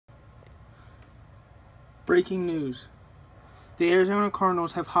Breaking news. The Arizona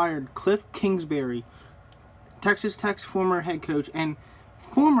Cardinals have hired Kliff Kingsbury, Texas Tech's former head coach and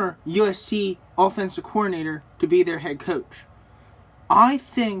former USC offensive coordinator, to be their head coach. I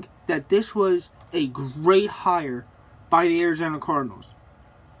think that this was a great hire by the Arizona Cardinals.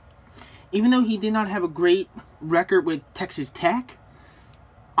 Even though he did not have a great record with Texas Tech,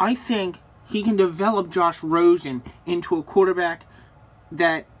 I think he can develop Josh Rosen into a quarterback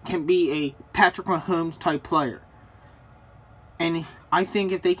that can be a Patrick Mahomes type player. And I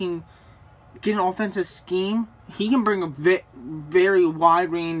think if they can get an offensive scheme, he can bring a very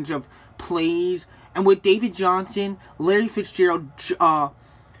wide range of plays. And with David Johnson, Larry Fitzgerald,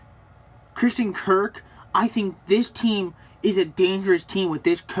 Christian Kirk, I think this team is a dangerous team with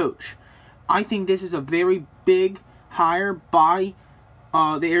this coach. I think this is a very big hire by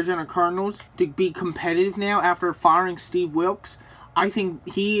the Arizona Cardinals to be competitive now after firing Steve Wilkes. I think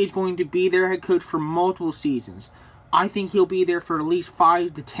he is going to be their head coach for multiple seasons. I think he'll be there for at least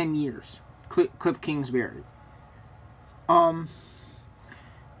 5 to 10 years. Kliff Kingsbury.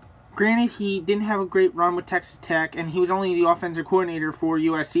 Granted, he didn't have a great run with Texas Tech, and he was only the offensive coordinator for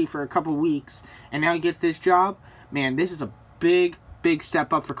USC for a couple weeks, and now he gets this job. Man, this is a big, big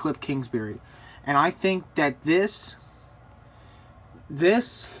step up for Kliff Kingsbury. And I think that this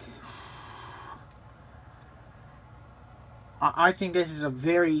is a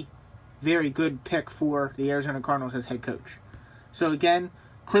very, very good pick for the Arizona Cardinals as head coach. So again,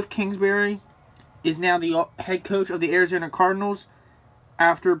 Kliff Kingsbury is now the head coach of the Arizona Cardinals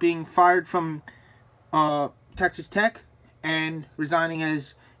after being fired from Texas Tech and resigning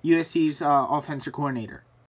as USC's offensive coordinator.